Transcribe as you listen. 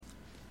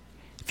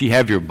If you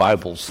have your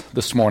Bibles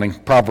this morning,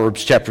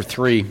 Proverbs chapter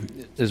 3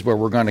 is where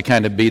we're going to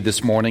kind of be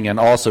this morning, and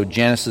also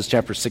Genesis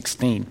chapter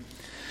 16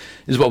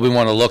 is what we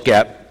want to look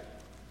at.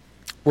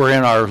 We're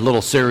in our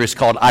little series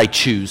called I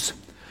Choose.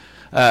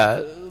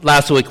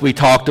 Last week we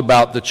talked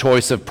about the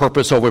choice of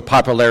purpose over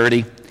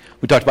popularity.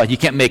 We talked about you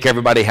can't make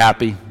everybody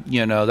happy,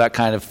 that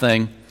kind of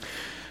thing.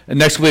 And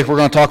next week we're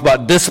going to talk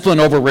about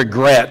discipline over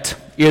regret.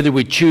 Either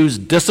we choose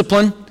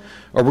discipline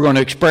or we're going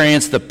to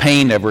experience the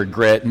pain of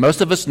regret.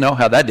 Most of us know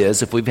how that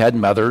is. If we've had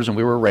mothers and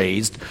we were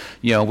raised,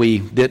 we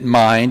didn't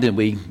mind and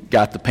we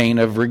got the pain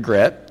of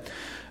regret.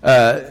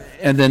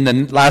 And then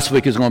the last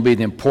week is going to be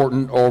the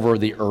important over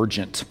the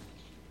urgent.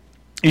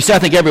 You see, I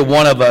think every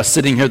one of us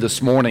sitting here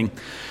this morning,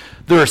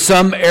 there is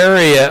some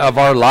area of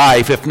our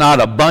life, if not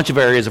a bunch of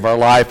areas of our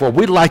life, where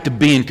we'd like to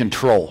be in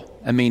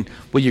control. I mean,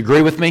 will you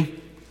agree with me?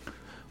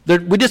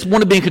 We just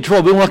want to be in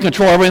control. We want to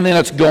control everything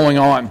that's going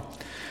on.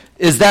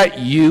 Is that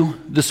you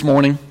this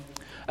morning?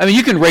 I mean,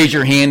 you can raise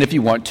your hand if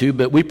you want to,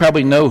 but we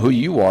probably know who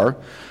you are.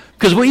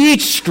 Because we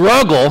each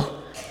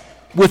struggle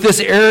with this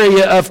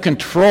area of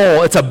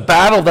control. It's a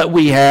battle that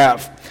we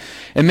have.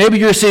 And maybe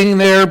you're sitting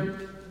there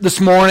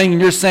this morning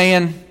and you're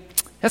saying,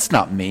 that's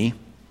not me.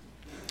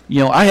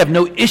 I have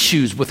no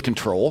issues with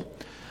control.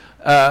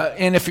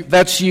 And if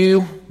that's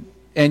you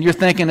and you're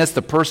thinking that's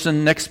the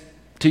person next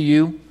to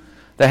you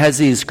that has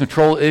these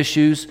control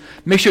issues,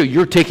 make sure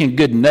you're taking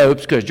good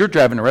notes because you're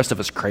driving the rest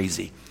of us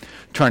crazy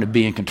trying to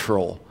be in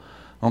control,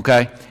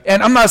 okay?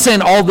 And I'm not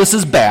saying all this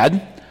is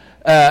bad.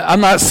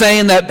 I'm not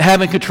saying that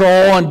having control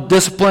and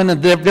discipline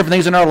and different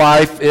things in our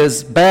life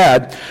is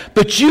bad,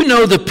 but you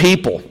know the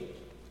people.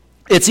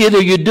 It's either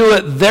you do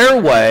it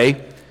their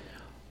way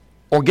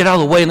or get out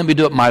of the way and let me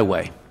do it my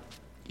way,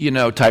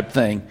 type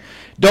thing.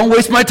 Don't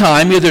waste my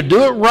time. Either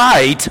do it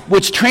right,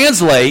 which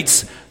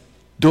translates,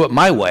 do it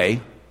my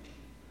way,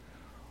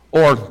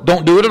 or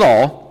don't do it at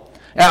all.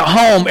 At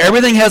home,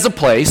 everything has a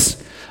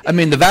place. I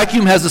mean, the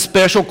vacuum has a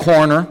special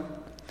corner.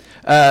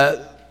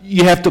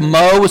 You have to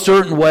mow a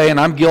certain way, and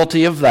I'm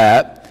guilty of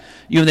that.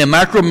 They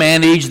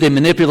micromanage, they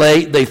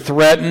manipulate, they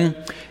threaten.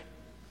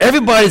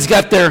 Everybody's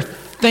got their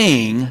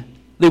thing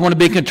they want to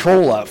be in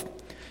control of.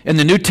 In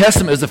the New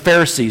Testament, it was the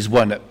Pharisees,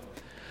 wasn't it?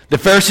 The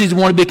Pharisees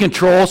want to be in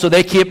control, so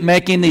they keep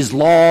making these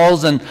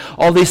laws and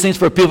all these things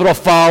for people to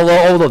follow,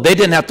 although they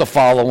didn't have to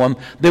follow them.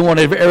 They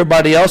wanted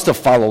everybody else to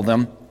follow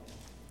them.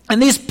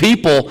 And these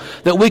people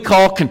that we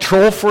call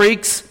control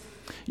freaks,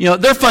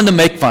 they're fun to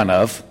make fun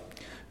of.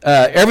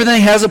 Everything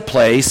has a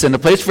place and a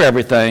place for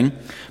everything.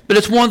 But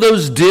it's one of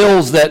those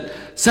deals that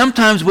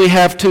sometimes we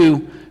have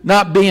to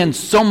not be in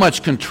so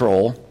much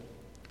control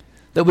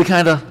that we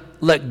kind of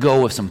let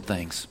go of some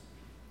things.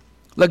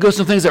 Let go of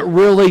some things that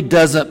really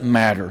doesn't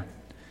matter.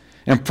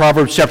 In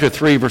Proverbs chapter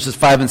 3, verses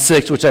 5 and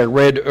 6, which I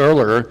read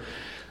earlier,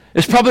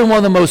 it's probably one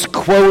of the most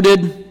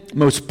quoted,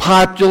 most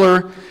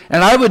popular,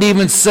 and I would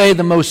even say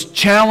the most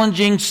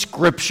challenging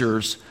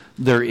scriptures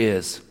there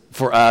is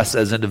for us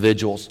as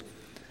individuals.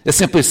 It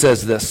simply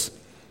says this. It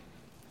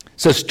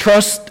says,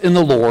 trust in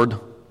the Lord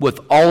with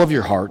all of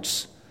your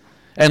hearts,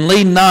 and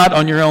lean not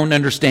on your own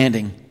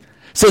understanding.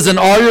 It says, in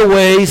all your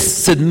ways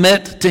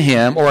submit to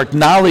him or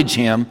acknowledge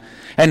him,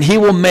 and he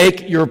will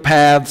make your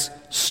paths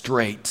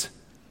straight.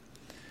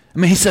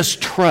 He says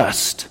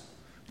trust.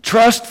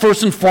 Trust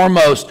first and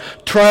foremost.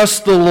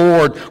 Trust the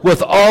Lord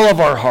with all of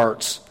our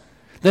hearts.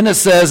 Then it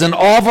says, in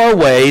all of our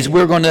ways,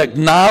 we're going to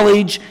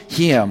acknowledge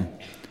him.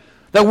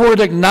 That word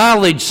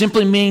acknowledge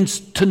simply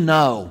means to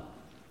know.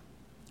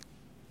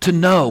 To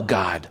know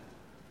God.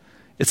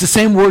 It's the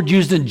same word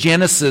used in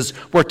Genesis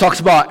where it talks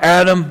about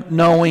Adam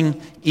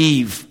knowing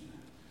Eve.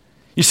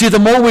 You see, the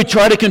more we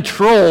try to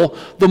control,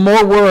 the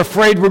more we're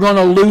afraid we're going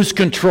to lose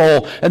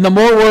control. And the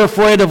more we're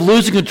afraid of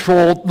losing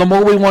control, the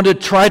more we want to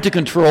try to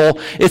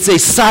control. It's a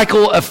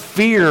cycle of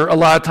fear a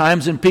lot of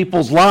times in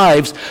people's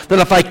lives that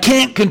if I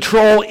can't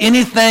control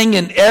anything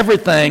and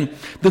everything,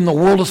 then the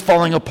world is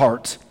falling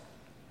apart.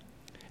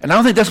 And I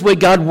don't think that's the way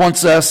God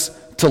wants us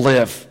to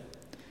live.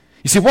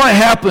 You see, what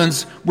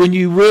happens when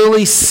you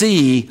really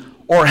see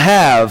or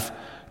have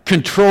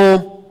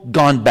control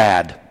gone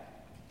bad?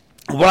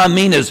 What I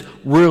mean is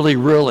really,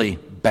 really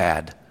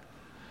bad.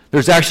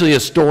 There's actually a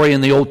story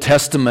in the Old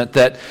Testament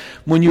that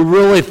when you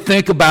really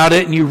think about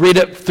it and you read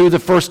it through the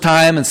first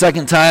time and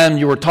second time,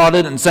 you were taught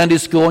it in Sunday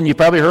school and you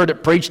probably heard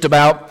it preached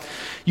about,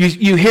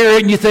 you hear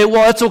it and you think,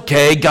 well, it's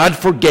okay. God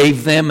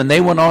forgave them and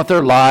they went on with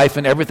their life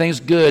and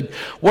everything's good.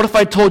 What if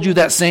I told you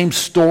that same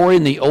story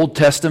in the Old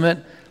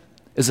Testament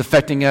is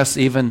affecting us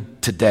even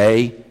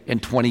today in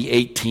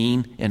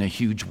 2018 in a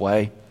huge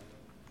way?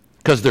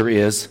 Because there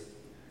is.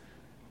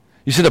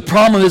 You see, the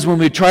problem is when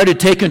we try to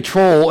take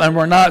control and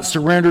we're not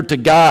surrendered to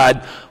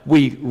God,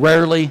 we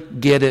rarely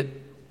get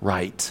it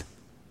right.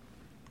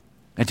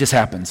 It just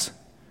happens.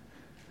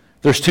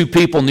 There's two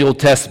people in the Old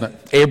Testament,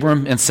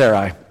 Abram and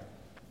Sarai.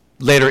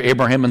 Later,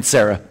 Abraham and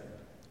Sarah,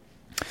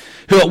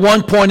 who at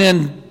one point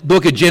in the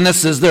book of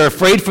Genesis, they're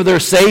afraid for their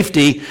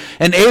safety,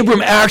 and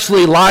Abram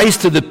actually lies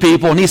to the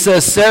people, and he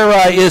says,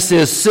 Sarai is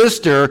his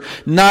sister,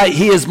 not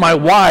he is my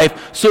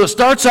wife. So it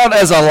starts out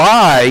as a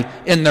lie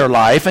in their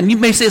life, and you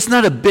may say it's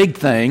not a big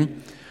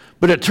thing,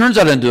 but it turns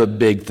out into a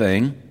big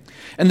thing.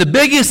 And the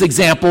biggest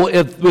example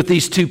with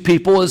these two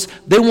people is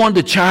they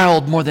wanted a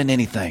child more than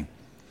anything.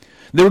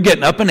 They were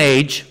getting up in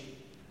age,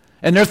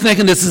 and they're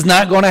thinking this is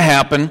not going to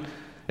happen.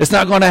 It's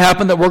not going to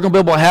happen that we're going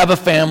to be able to have a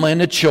family and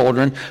the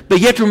children. But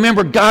you have to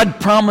remember, God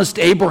promised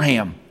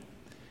Abraham.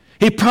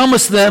 He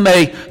promised them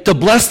to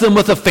bless them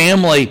with a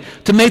family,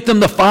 to make them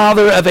the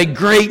father of a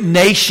great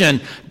nation.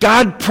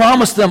 God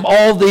promised them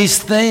all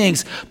these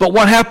things. But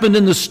what happened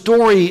in the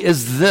story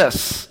is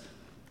this.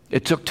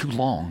 It took too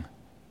long.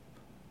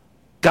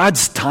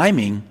 God's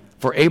timing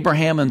for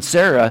Abraham and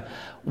Sarah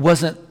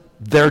wasn't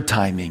their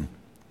timing.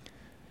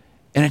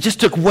 And it just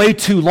took way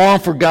too long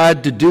for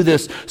God to do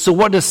this. So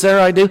what does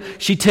Sarai do?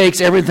 She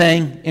takes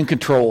everything in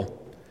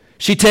control.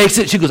 She takes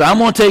it, she goes, I'm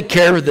going to take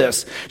care of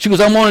this. She goes,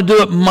 I'm going to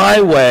do it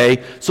my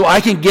way so I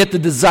can get the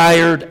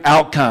desired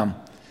outcome.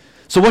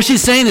 So what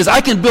she's saying is,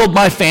 I can build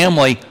my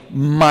family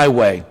my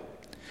way.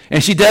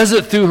 And she does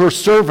it through her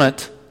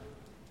servant,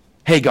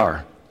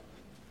 Hagar.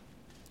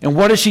 And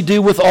what does she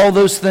do with all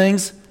those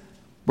things?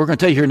 We're going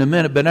to tell you here in a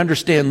minute, but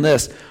understand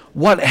this.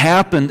 What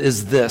happened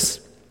is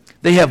this.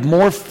 They have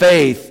more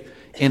faith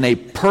in a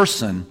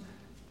person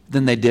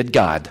than they did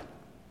God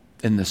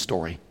in this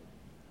story.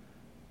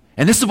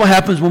 And this is what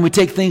happens when we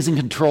take things in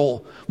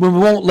control, when we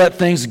won't let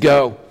things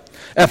go.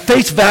 At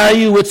face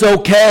value, it's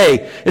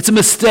okay. It's a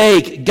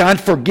mistake. God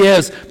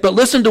forgives. But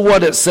listen to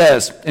what it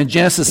says in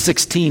Genesis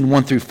 16,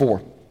 1 through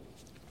 4.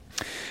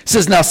 It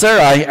says, Now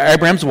Sarai,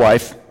 Abraham's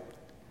wife,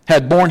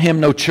 had borne him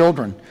no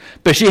children,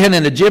 but she had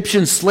an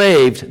Egyptian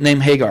slave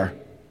named Hagar.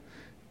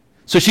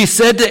 So she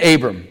said to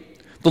Abram,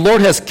 The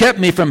Lord has kept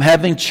me from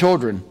having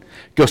children.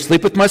 Go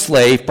sleep with my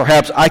slave.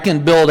 Perhaps I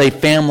can build a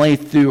family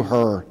through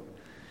her.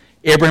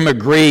 Abraham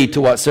agreed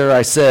to what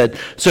Sarai said.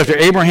 So after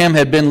Abraham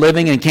had been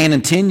living in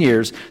Canaan 10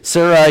 years,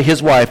 Sarai,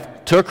 his wife,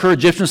 took her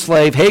Egyptian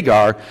slave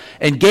Hagar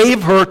and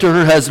gave her to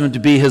her husband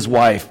to be his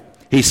wife.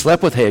 He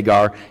slept with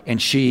Hagar,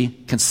 and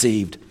she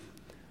conceived.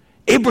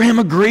 Abraham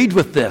agreed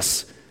with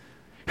this.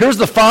 Here's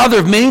the father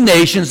of many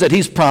nations that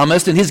he's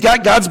promised, and he's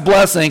got God's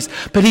blessings,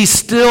 but he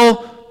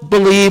still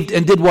believed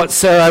and did what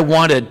Sarai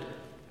wanted.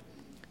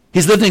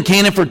 He's lived in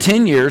Canaan for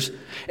 10 years,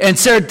 and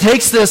Sarah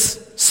takes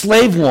this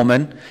slave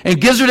woman and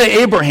gives her to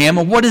Abraham,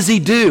 and what does he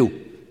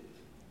do?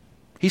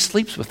 He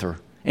sleeps with her,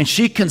 and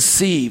she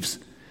conceives,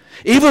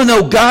 even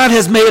though God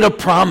has made a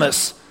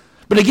promise.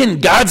 But again,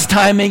 God's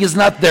timing is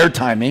not their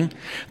timing.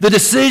 The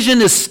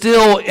decision is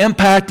still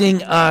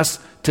impacting us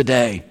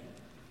today.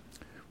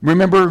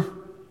 Remember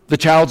the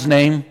child's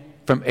name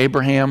from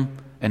Abraham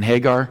and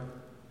Hagar?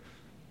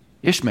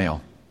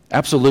 Ishmael,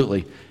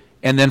 absolutely.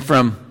 And then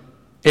from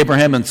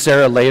Abraham and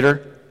Sarah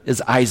later is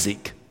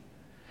Isaac.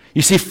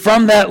 You see,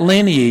 from that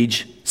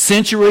lineage,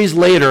 centuries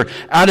later,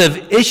 out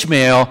of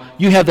Ishmael,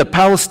 you have the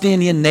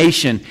Palestinian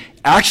nation.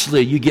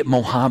 Actually, you get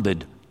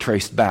Muhammad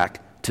traced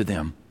back to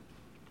them.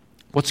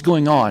 What's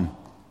going on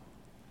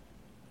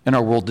in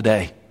our world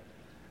today?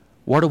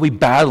 What are we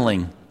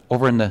battling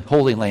over in the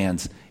Holy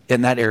Lands?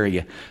 In that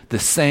area, the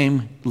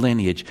same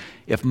lineage.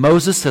 If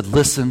Moses had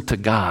listened to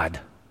God,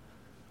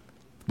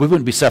 we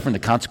wouldn't be suffering the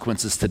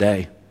consequences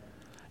today.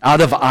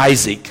 Out of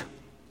Isaac,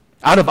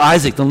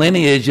 the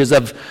lineage is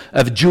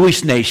of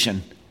Jewish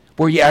nation,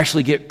 where you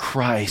actually get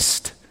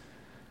Christ,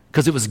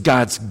 because it was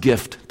God's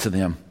gift to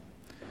them.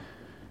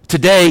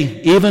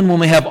 Today, even when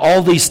we have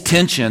all these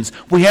tensions,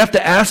 we have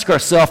to ask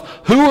ourselves,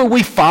 who are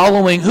we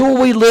following? Who are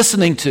we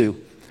listening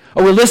to?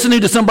 Are we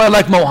listening to somebody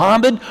like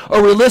Muhammad, or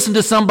are we listening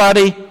to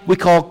somebody we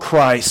call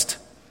Christ?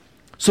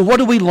 So what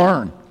do we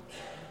learn?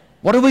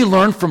 What do we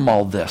learn from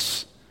all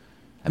this?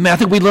 I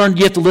think we learned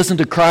you have to listen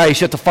to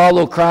Christ. You have to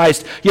follow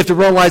Christ. You have to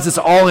realize it's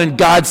all in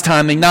God's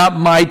timing, not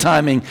my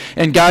timing.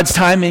 And God's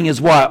timing is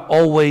what?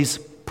 Always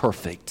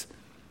perfect.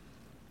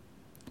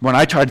 When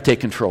I try to take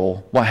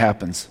control, what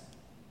happens?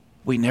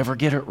 We never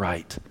get it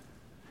right.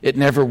 It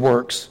never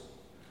works.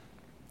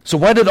 So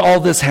why did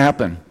all this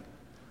happen?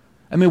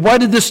 Why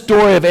did this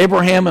story of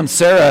Abraham and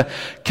Sarah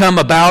come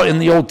about in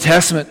the Old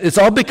Testament? It's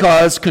all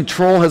because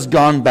control has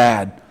gone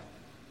bad.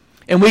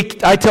 And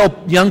I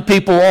tell young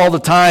people all the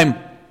time,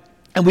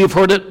 and we've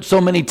heard it so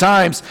many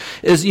times,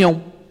 is,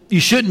 you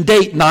shouldn't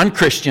date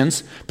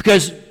non-Christians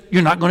because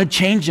you're not going to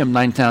change them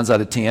 9 times out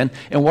of 10.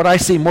 And what I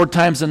see more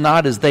times than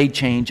not is they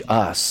change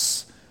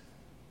us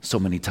so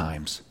many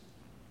times.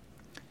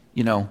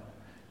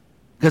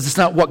 Because it's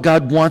not what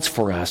God wants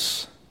for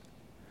us.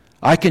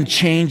 I can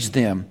change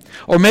them.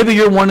 Or maybe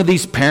you're one of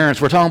these parents.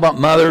 We're talking about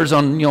mothers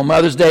on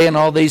Mother's Day and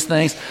all these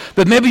things.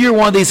 But maybe you're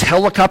one of these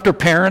helicopter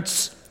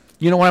parents.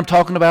 You know what I'm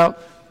talking about?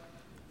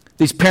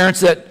 These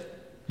parents that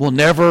will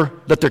never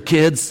let their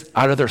kids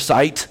out of their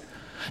sight.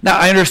 Now,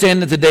 I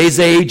understand that today's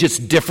age it's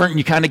different. And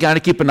you kind of got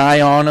to keep an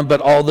eye on them, but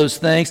all those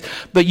things.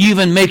 But you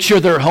even make sure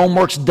their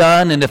homework's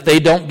done. And if they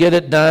don't get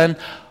it done,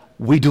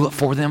 we do it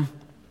for them.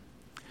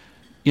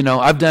 You know,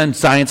 I've done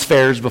science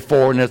fairs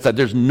before, and it's like,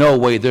 there's no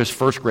way this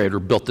first grader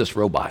built this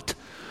robot.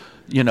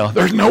 You know,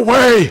 there's no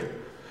way.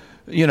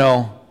 You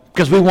know,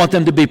 because we want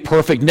them to be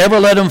perfect. Never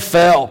let them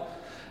fail.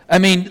 I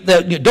mean,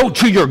 don't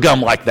chew your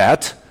gum like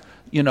that.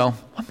 You know,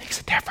 what makes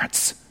a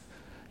difference?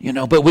 You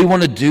know, but we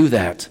want to do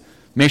that.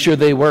 Make sure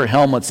they wear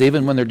helmets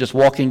even when they're just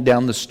walking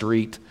down the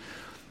street.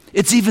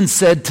 It's even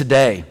said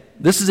today,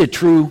 this is a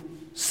true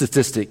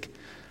statistic,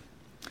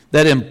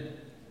 that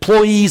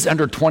employees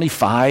under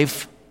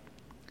 25,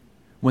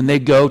 when they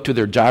go to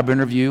their job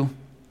interview,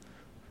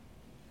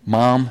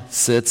 mom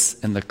sits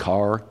in the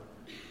car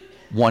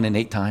 1 in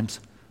 8 times.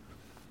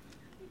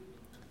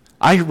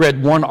 I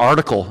read one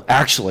article,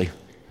 actually,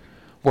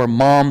 where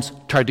moms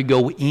tried to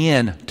go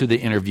in to the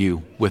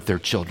interview with their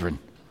children.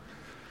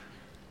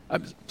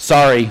 I'm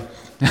sorry,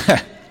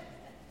 I'm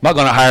not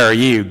going to hire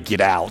you,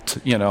 get out,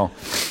 you know.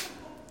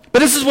 But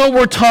this is what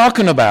we're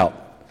talking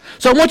about.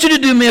 So I want you to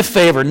do me a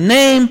favor.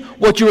 Name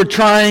what you are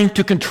trying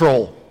to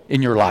control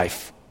in your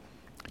life.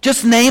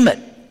 Just name it.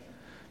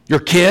 Your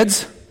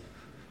kids.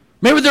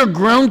 Maybe they're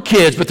grown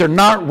kids, but they're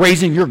not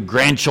raising your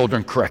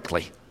grandchildren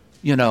correctly.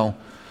 You know,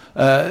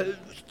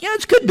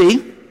 it could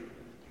be.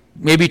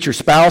 Maybe it's your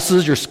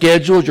spouses, your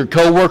schedules, your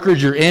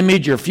coworkers, your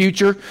image, your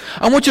future.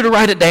 I want you to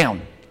write it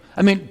down.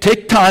 I mean,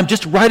 take time,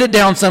 just write it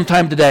down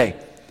sometime today.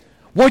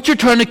 What you're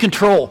trying to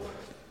control.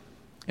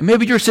 And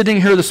maybe you're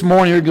sitting here this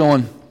morning, you're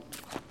going,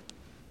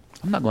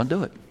 I'm not going to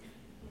do it.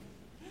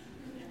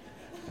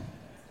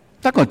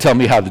 Not going to tell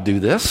me how to do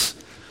this.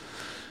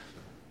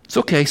 It's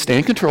okay, stay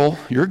in control.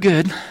 You're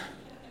good.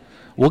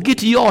 We'll get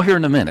to you all here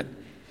in a minute.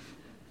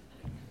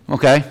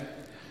 Okay?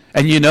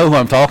 And you know who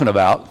I'm talking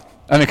about.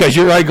 I mean, because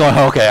you're already going,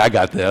 okay, I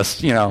got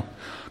this. You know,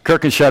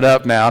 Kirk can shut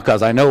up now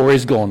because I know where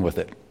he's going with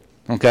it.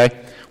 Okay?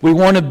 We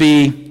want to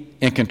be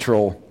in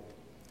control.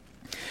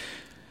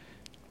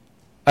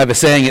 I have a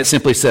saying, it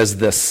simply says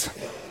this.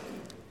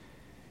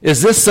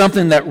 Is this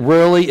something that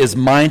really is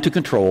mine to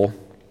control,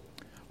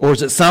 or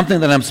is it something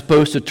that I'm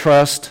supposed to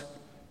trust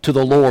to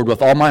the Lord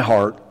with all my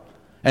heart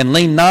and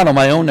lean not on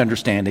my own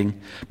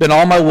understanding, but in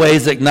all my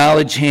ways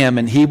acknowledge Him,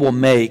 and He will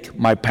make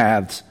my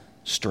paths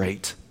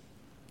straight?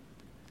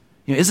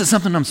 You know, is it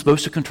something I'm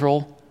supposed to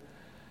control?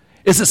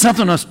 Is it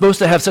something I'm supposed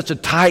to have such a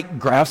tight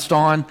grasp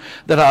on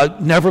that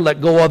I'll never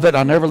let go of it,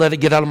 I'll never let it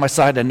get out of my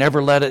sight, I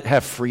never let it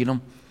have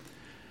freedom?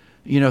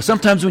 You know,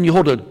 sometimes when you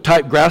hold a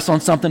tight grasp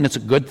on something, it's a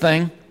good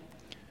thing,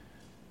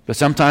 but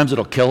sometimes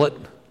it'll kill it.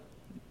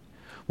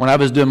 When I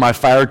was doing my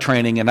fire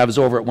training and I was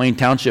over at Wayne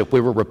Township,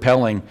 we were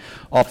rappelling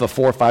off of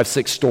 4, 5,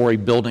 6-story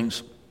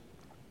buildings.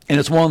 And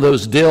it's one of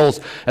those deals,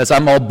 as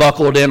I'm all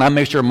buckled in, I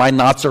make sure my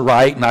knots are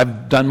right, and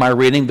I've done my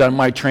reading, done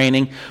my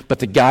training, but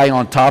the guy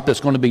on top that's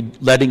going to be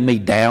letting me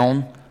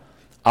down,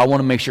 I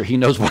want to make sure he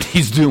knows what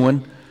he's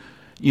doing.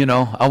 You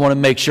know, I want to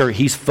make sure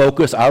he's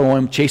focused. I don't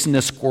want him chasing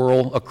this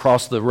squirrel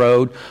across the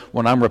road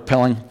when I'm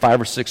rappelling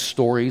 5 or 6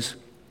 stories.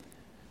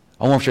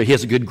 I want to make sure he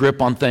has a good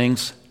grip on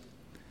things.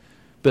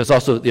 But it's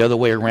also the other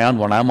way around.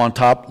 When I'm on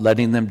top,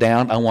 letting them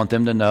down, I want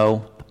them to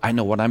know I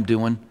know what I'm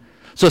doing.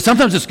 So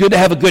sometimes it's good to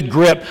have a good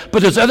grip,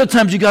 but there's other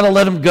times you got to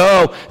let them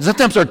go.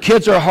 Sometimes our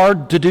kids are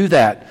hard to do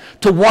that,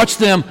 to watch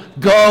them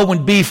go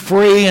and be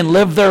free and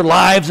live their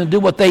lives and do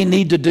what they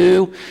need to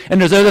do. And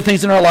there's other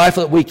things in our life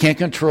that we can't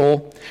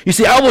control. You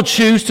see, I will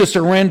choose to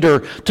surrender,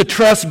 to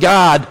trust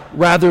God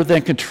rather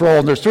than control.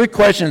 And there's 3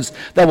 questions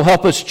that will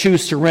help us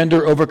choose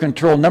surrender over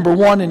control. Number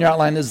 1 in your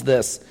outline is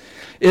this: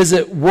 is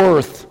it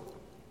worth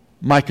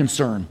my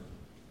concern?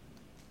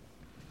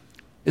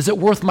 Is it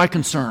worth my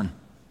concern?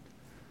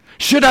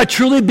 Should I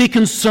truly be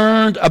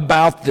concerned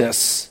about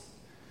this?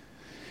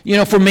 You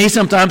know, for me,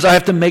 sometimes I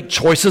have to make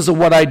choices of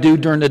what I do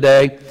during the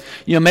day.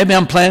 You know, maybe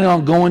I'm planning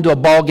on going to a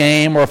ball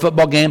game or a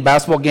football game,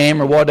 basketball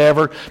game or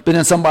whatever, but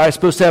then somebody's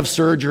supposed to have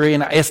surgery,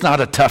 and it's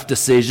not a tough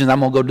decision.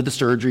 I'm going to go to the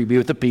surgery, be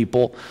with the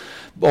people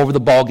over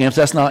the ball games.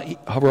 That's not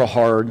real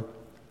hard.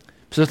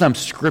 Sometimes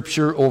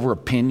scripture over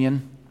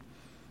opinion.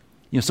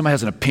 You know, somebody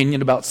has an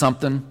opinion about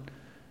something.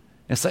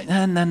 It's like,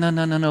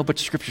 no, but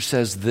the scripture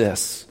says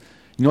this.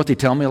 You know what they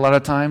tell me a lot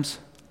of times?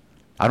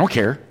 I don't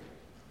care.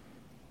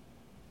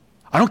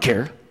 I don't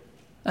care.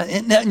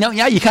 No,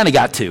 yeah, you kind of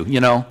got to, you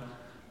know.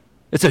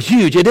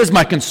 It is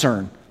my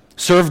concern.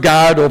 Serve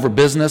God over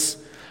business,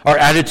 our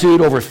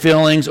attitude over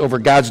feelings, over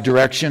God's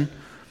direction.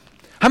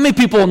 How many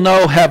people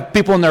have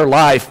people in their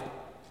life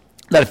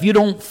that if you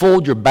don't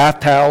fold your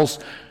bath towels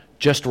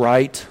just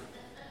right,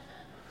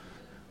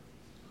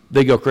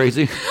 they go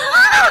crazy?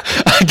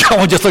 I go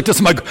and just look at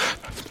somebody,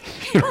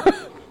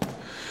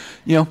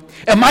 you know.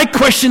 And my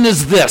question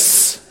is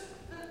this: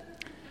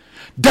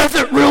 does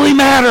it really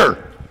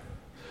matter?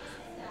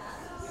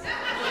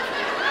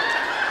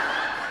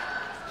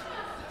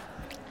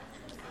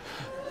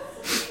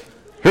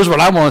 Here's what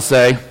I want to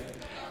say.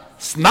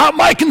 It's not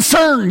my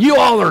concern. You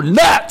all are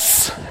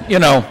nuts. You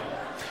know.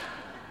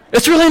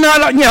 It's really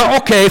not, you know,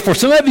 okay, for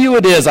some of you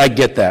it is. I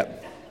get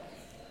that.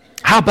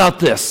 How about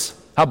this?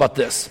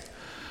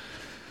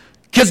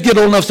 Kids get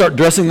old enough to start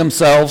dressing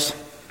themselves,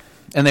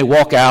 and they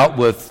walk out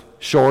with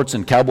shorts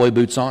and cowboy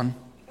boots on.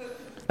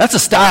 That's a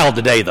style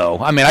today, though.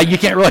 I mean, you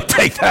can't really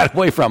take that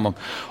away from them.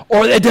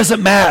 Or it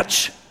doesn't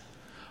match.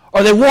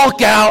 Or they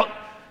walk out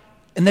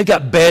and they've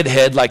got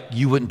bedhead like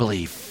you wouldn't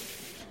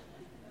believe.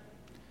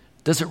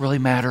 Does it really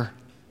matter?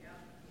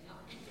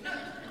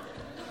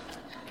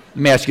 Let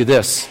me ask you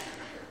this.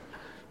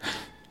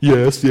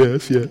 Yes.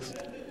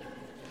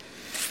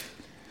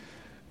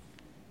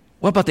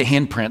 What about the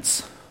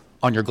handprints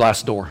on your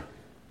glass door?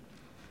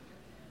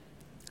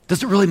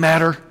 Does it really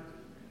matter?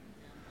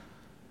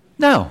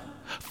 No.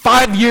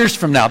 5 years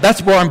from now,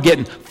 that's where I'm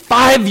getting.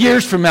 5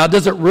 years from now,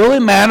 does it really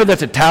matter that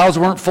the towels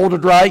weren't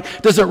folded right?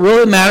 Does it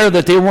really matter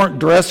that they weren't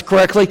dressed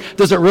correctly?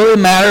 Does it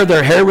really matter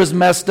their hair was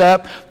messed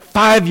up?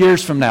 5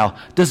 years from now,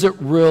 does it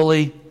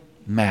really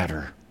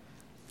matter?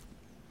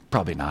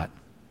 Probably not.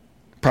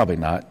 Probably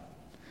not.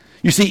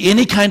 You see,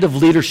 any kind of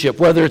leadership,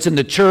 whether it's in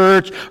the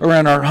church or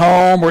in our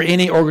home or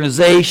any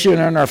organization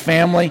or in our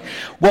family,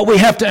 what we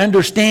have to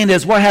understand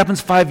is what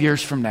happens 5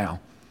 years from now.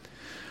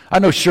 I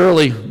know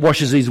Shirley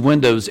washes these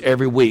windows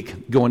every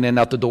week going in and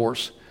out the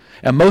doors.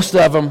 And most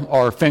of them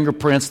are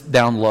fingerprints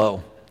down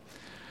low.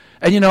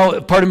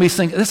 And part of me is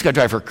thinking, this is going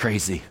to drive her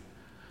crazy.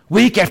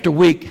 Week after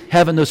week,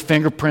 having those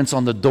fingerprints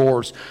on the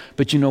doors.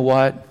 But you know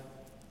what?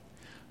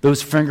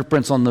 Those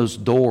fingerprints on those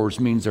doors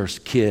means there's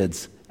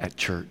kids at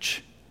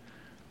church.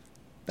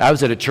 I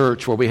was at a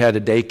church where we had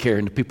a daycare,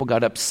 and the people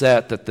got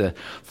upset that the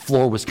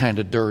floor was kind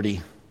of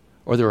dirty,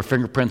 or there were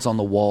fingerprints on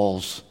the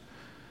walls.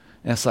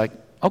 And it's like,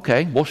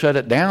 okay, we'll shut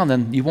it down,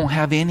 then you won't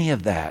have any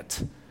of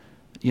that.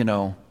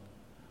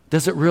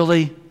 Does it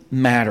really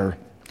matter?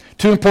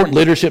 Two important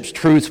leadership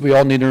truths we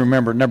all need to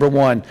remember. Number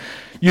one,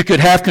 you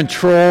could have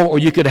control or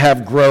you could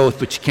have growth,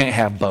 but you can't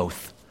have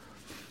both.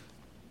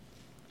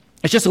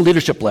 It's just a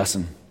leadership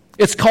lesson.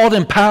 It's called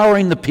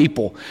empowering the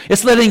people.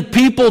 It's letting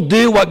people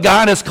do what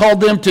God has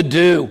called them to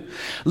do.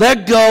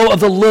 Let go of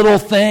the little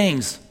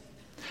things.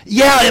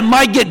 Yeah, it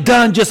might get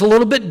done just a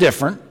little bit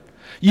different.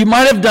 You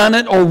might have done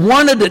it or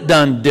wanted it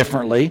done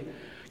differently.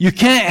 You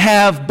can't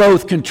have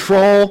both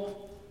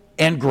control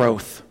and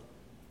growth.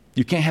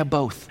 You can't have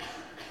both.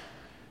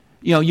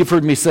 You've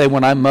heard me say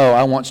when I mow,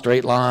 I want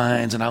straight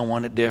lines and I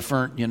want it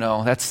different.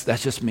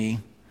 That's just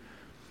me.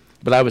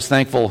 But I was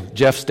thankful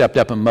Jeff stepped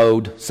up and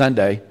mowed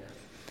Sunday.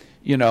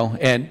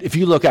 And if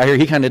you look out here,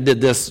 he kind of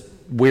did this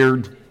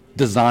weird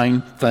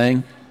design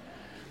thing.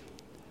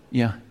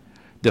 Yeah.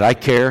 Did I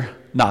care?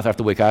 Not after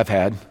the week I've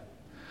had.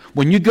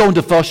 When you go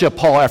into fellowship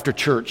hall after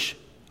church,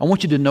 I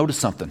want you to notice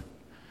something.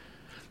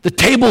 The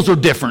tables are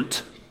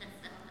different.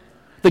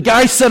 The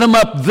guy set them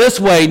up this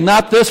way,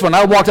 not this one.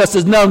 I walked out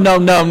and says,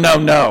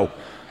 no.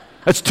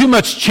 That's too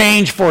much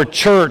change for a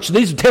church.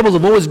 These tables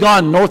have always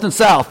gone north and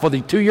south for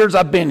the 2 years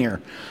I've been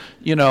here.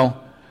 And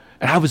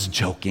I was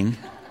joking.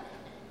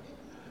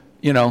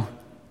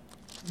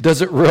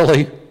 Does it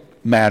really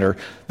matter?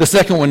 The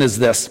second one is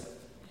this.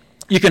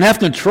 You can have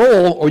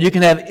control or you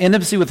can have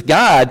intimacy with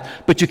God,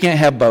 but you can't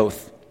have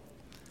both.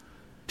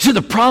 See,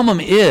 the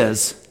problem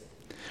is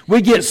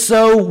we get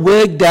so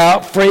wigged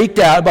out, freaked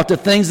out about the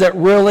things that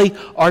really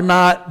are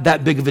not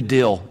that big of a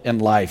deal in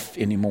life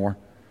anymore.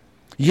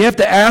 You have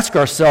to ask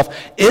ourselves,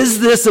 is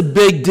this a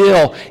big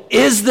deal?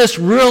 Is this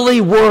really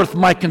worth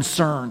my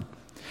concern?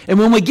 And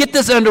when we get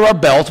this under our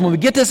belts, when we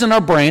get this in our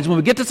brains, when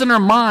we get this in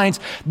our minds,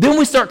 then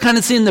we start kind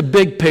of seeing the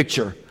big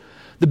picture,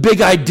 the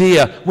big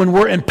idea when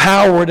we're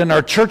empowered and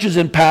our church is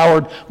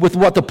empowered with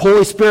what the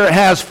Holy Spirit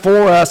has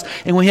for us,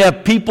 and we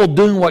have people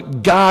doing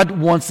what God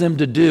wants them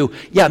to do.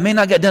 Yeah, it may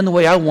not get done the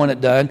way I want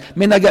it done. It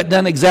may not get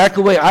done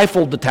exactly the way I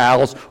fold the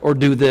towels or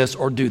do this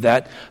or do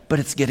that, but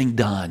it's getting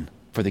done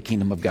for the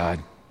kingdom of God.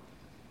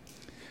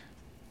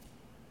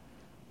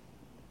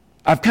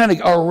 I've kind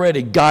of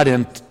already got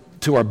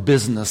into our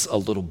business a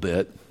little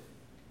bit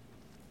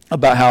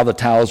about how the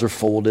towels are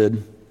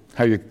folded,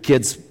 how your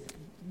kids'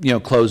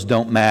 clothes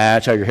don't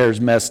match, how your hair's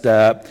messed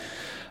up.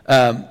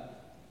 One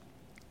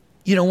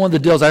of the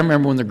deals I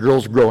remember when the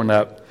girls were growing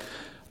up,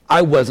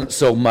 I wasn't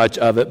so much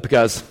of it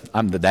because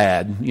I'm the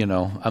dad,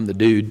 I'm the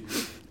dude.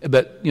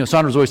 But,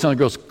 Sandra was always telling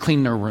the girls,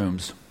 clean their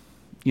rooms.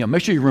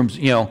 Make sure your rooms,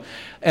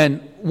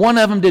 And one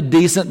of them did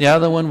decent, the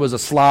other one was a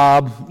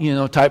slob,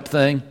 type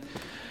thing.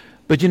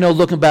 But,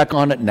 looking back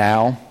on it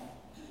now,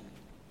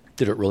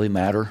 did it really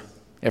matter?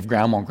 If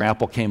Grandma and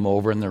Grandpa came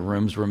over and their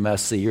rooms were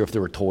messy, or if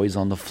there were toys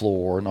on the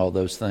floor and all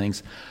those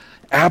things?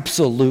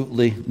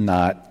 Absolutely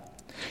not.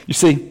 You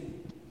see,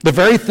 the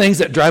very things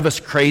that drive us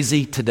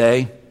crazy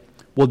today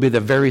will be the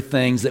very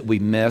things that we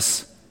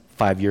miss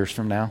 5 years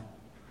from now.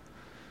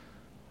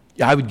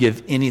 I would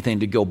give anything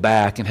to go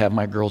back and have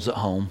my girls at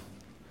home,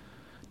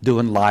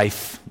 doing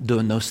life,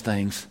 doing those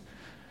things.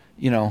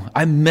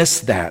 I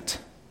miss that.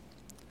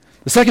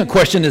 The second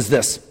question is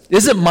this: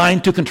 is it mine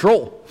to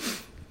control?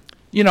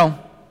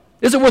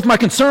 Is it worth my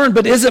concern,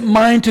 but is it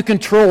mine to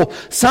control?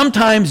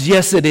 Sometimes,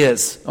 yes, it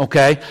is,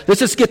 okay? Let's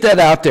just get that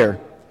out there.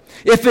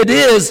 If it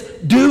is,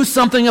 do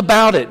something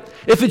about it.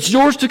 If it's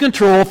yours to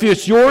control, if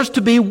it's yours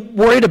to be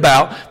worried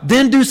about,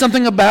 then do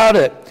something about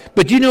it.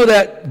 But you know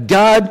that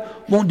God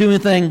won't do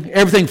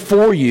everything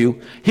for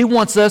you. He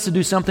wants us to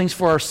do some things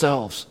for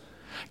ourselves.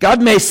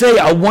 God may say,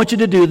 I want you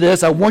to do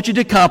this, I want you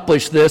to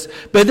accomplish this,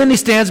 but then he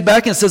stands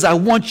back and says, I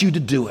want you to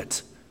do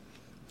it.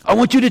 I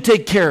want you to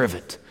take care of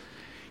it.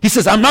 He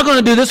says, I'm not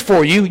going to do this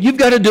for you. You've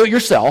got to do it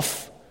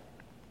yourself.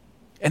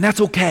 And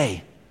that's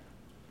okay.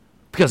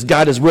 Because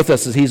God is with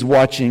us as he's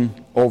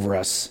watching over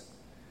us.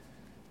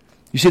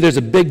 You see, there's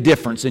a big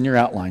difference in your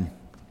outline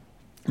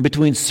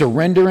between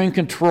surrendering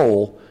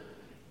control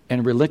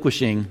and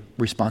relinquishing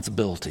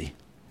responsibility.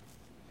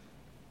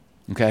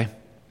 Okay?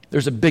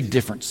 There's a big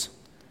difference.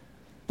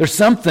 There's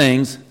some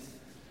things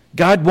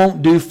God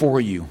won't do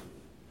for you.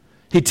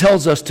 He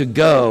tells us to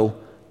go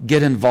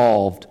get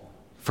involved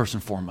first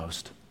and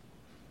foremost.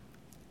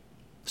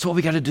 So what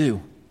we got to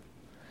do.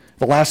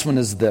 The last one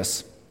is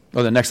this,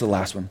 or the next to the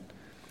last one.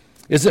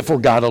 Is it for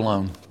God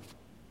alone?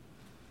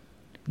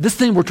 This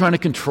thing we're trying to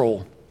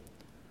control,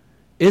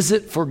 is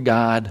it for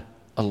God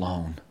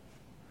alone?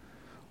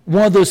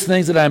 One of those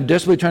things that I'm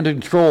desperately trying to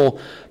control,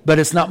 but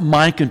it's not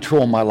my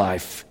control in my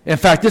life. In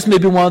fact, this may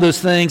be one of those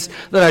things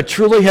that I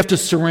truly have to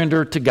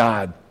surrender to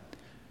God.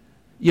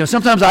 You know,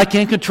 sometimes I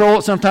can control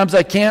it, sometimes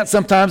I can't,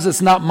 sometimes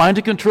it's not mine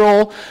to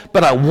control,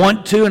 but I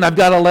want to and I've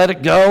got to let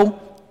it go.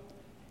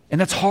 And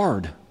that's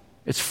hard.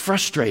 It's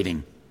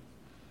frustrating.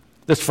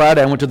 This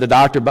Friday I went to the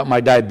doctor about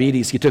my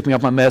diabetes. He took me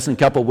off my medicine a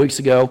couple of weeks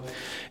ago.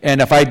 And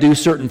if I do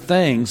certain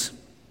things,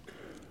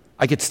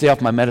 I get to stay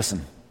off my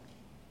medicine.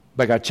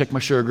 But I got to check my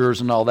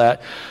sugars and all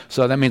that.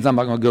 So that means I'm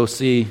not going to go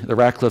see the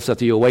Radcliffes at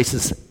the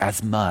Oasis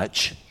as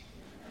much.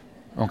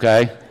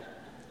 Okay?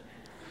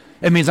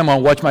 It means I'm going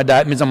to watch my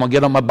diet. It means I'm going to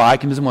get on my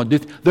bike. It means I'm going to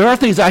do... There are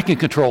things I can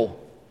control.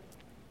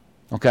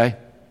 Okay?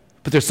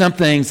 But there's some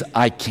things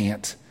I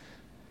can't.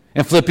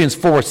 In Philippians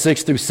 4,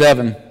 6 through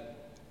 7,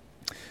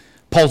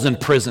 Paul's in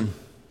prison.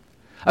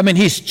 I mean,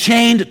 he's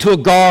chained to a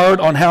guard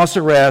on house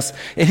arrest,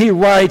 and he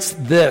writes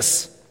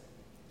this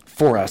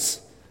for us.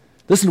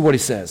 Listen to what he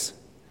says.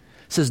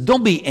 He says,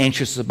 don't be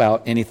anxious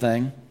about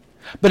anything,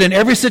 but in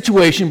every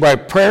situation, by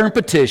prayer and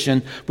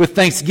petition, with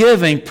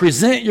thanksgiving,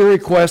 present your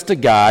request to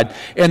God,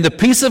 and the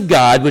peace of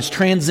God, which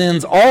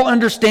transcends all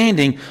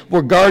understanding,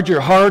 will guard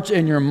your hearts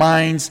and your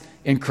minds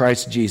in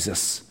Christ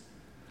Jesus.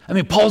 I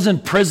mean, Paul's in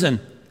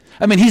prison.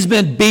 I mean, he's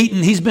been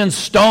beaten, he's been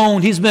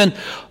stoned, he's been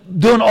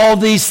doing all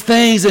these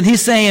things, and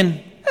he's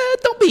saying,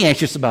 don't be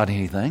anxious about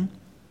anything.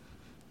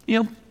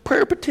 You know,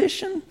 prayer,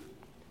 petition,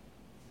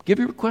 give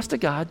your request to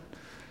God.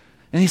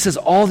 And he says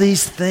all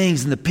these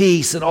things and the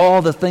peace and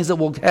all the things that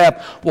we'll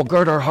have will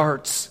guard our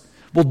hearts.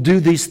 We'll do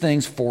these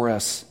things for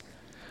us.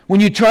 When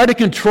you try to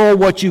control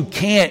what you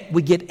can't,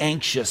 we get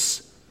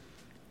anxious.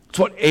 It's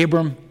what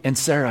Abram and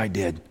Sarai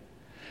did.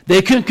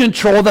 They couldn't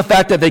control the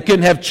fact that they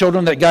couldn't have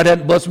children, that God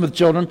hadn't blessed them with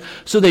children.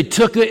 So they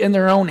took it in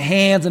their own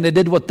hands and they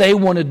did what they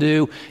want to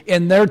do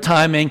in their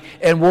timing,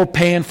 and we're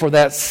paying for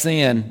that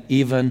sin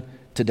even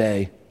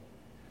today.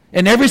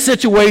 In every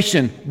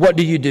situation, what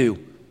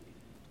do?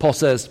 Paul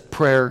says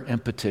prayer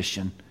and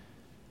petition.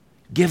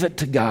 Give it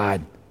to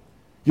God.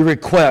 Your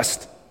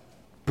request,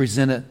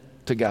 present it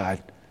to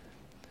God.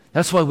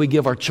 That's why we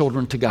give our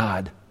children to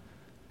God.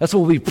 That's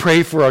why we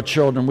pray for our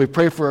children. We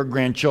pray for our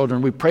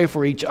grandchildren. We pray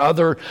for each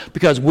other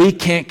because we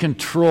can't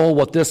control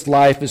what this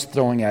life is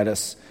throwing at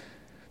us.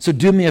 So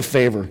do me a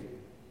favor.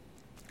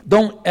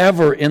 Don't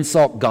ever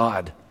insult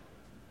God.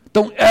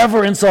 Don't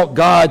ever insult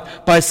God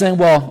by saying,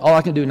 well, all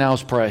I can do now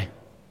is pray.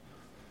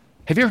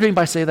 Have you ever heard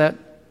anybody say that?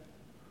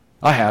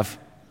 I have.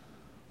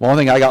 The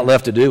only thing I got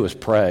left to do is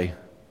pray.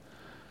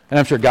 And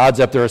I'm sure God's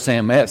up there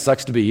saying, man, it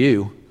sucks to be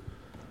you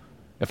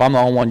if I'm the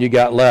only one you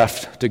got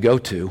left to go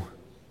to.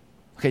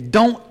 Okay,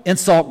 don't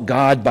insult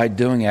God by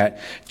doing that.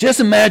 Just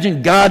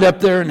imagine God up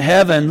there in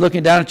heaven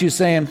looking down at you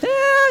saying,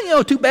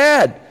 too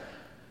bad.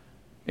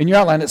 In your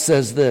outline it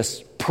says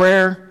this: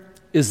 prayer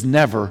is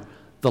never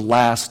the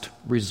last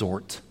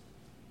resort.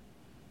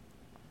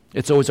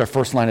 It's always our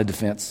first line of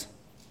defense.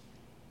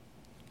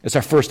 It's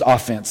our first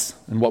offense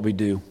in what we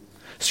do.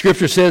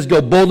 Scripture says,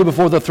 go boldly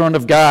before the throne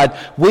of God.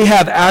 We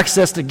have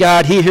access to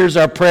God. He hears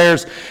our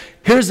prayers.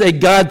 Here's a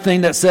God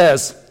thing that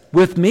says,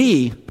 with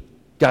me,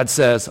 God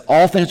says,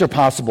 all things are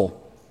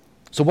possible.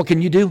 So what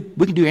can you do?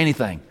 We can do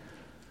anything.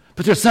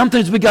 But there's some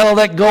things we got to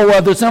let go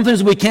of. There's some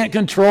things we can't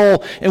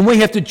control, and we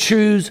have to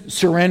choose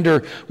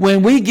surrender.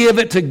 When we give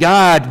it to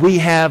God, we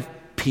have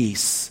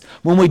peace.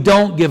 When we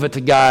don't give it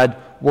to God,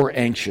 we're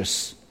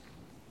anxious.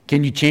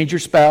 Can you change your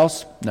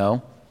spouse?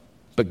 No,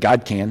 but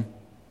God can.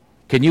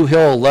 Can you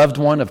heal a loved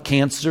one of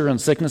cancer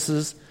and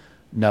sicknesses?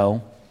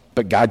 No,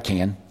 but God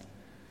can.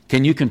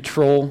 Can you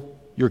control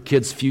your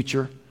kid's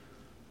future?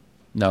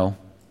 No,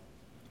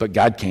 but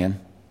God can.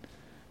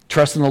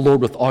 Trust in the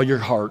Lord with all your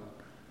heart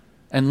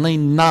and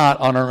lean not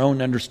on our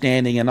own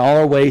understanding. In all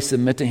our ways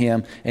submit to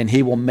Him, and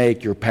He will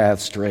make your path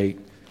straight.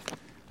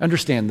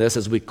 Understand this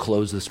as we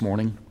close this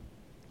morning.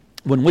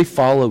 When we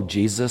follow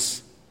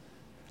Jesus,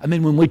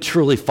 when we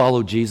truly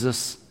follow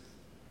Jesus,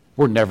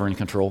 we're never in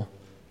control.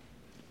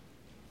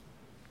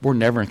 We're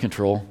never in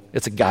control.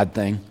 It's a God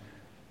thing.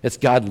 It's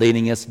God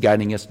leading us,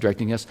 guiding us,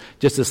 directing us.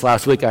 Just this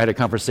last week, I had a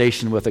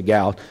conversation with a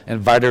gal,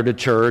 invited her to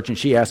church, and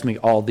she asked me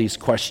all these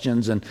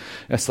questions. And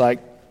it's like,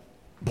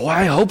 boy,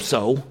 I hope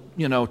so,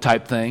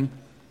 type thing.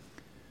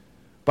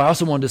 But I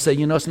also wanted to say,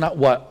 it's not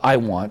what I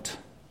want.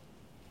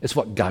 It's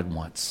what God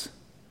wants.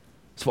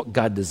 It's what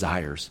God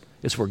desires.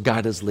 It's where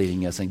God is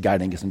leading us and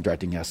guiding us and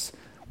directing us.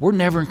 We're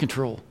never in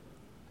control.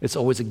 It's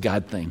always a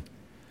God thing.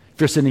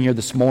 If you're sitting here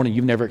this morning,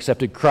 you've never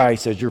accepted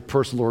Christ as your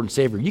personal Lord and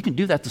Savior, you can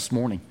do that this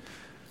morning.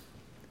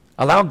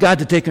 Allow God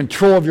to take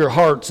control of your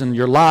hearts and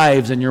your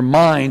lives and your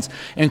minds,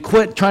 and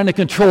quit trying to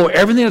control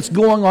everything that's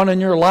going on in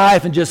your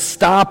life and just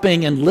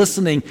stopping and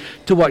listening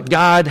to what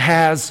God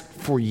has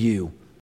for you.